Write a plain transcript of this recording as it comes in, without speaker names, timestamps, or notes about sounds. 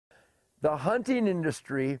The hunting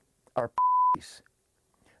industry are p***s.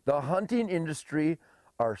 The hunting industry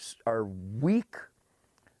are weak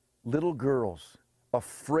little girls,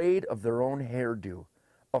 afraid of their own hairdo,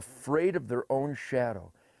 afraid of their own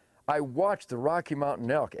shadow. I watch the Rocky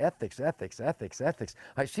Mountain elk, ethics, ethics, ethics, ethics.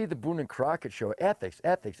 I see the Boone and Crockett show, ethics,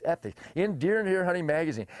 ethics, ethics. In Deer and Deer Hunting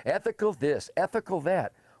magazine, ethical this, ethical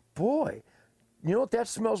that. Boy, you know what that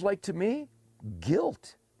smells like to me?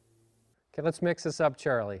 Guilt. Okay, let's mix this up,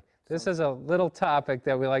 Charlie. This is a little topic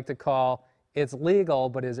that we like to call, it's legal,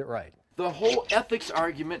 but is it right? The whole ethics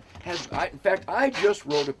argument has, in fact, I just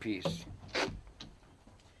wrote a piece,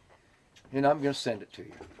 and I'm going to send it to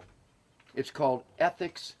you. It's called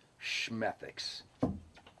Ethics Schmethics.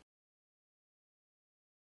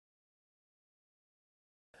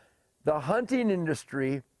 The hunting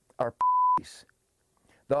industry are p***s.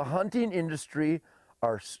 The hunting industry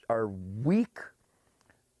are weak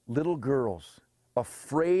little girls,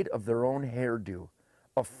 afraid of their own hairdo,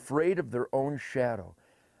 afraid of their own shadow.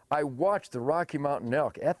 I watch the Rocky Mountain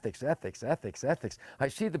elk, ethics, ethics, ethics, ethics. I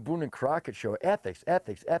see the Boone and Crockett show, ethics,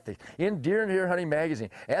 ethics, ethics. In Deer and Deer Hunting magazine,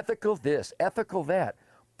 ethical this, ethical that.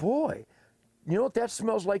 Boy, you know what that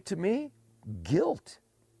smells like to me? Guilt.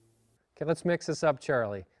 Okay, let's mix this up,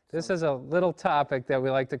 Charlie. This is a little topic that we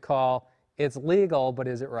like to call, it's legal, but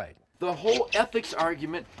is it right? The whole ethics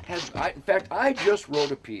argument has, in fact, I just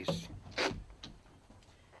wrote a piece,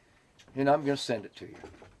 and I'm going to send it to you.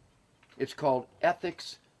 It's called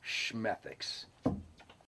Ethics Schmethics.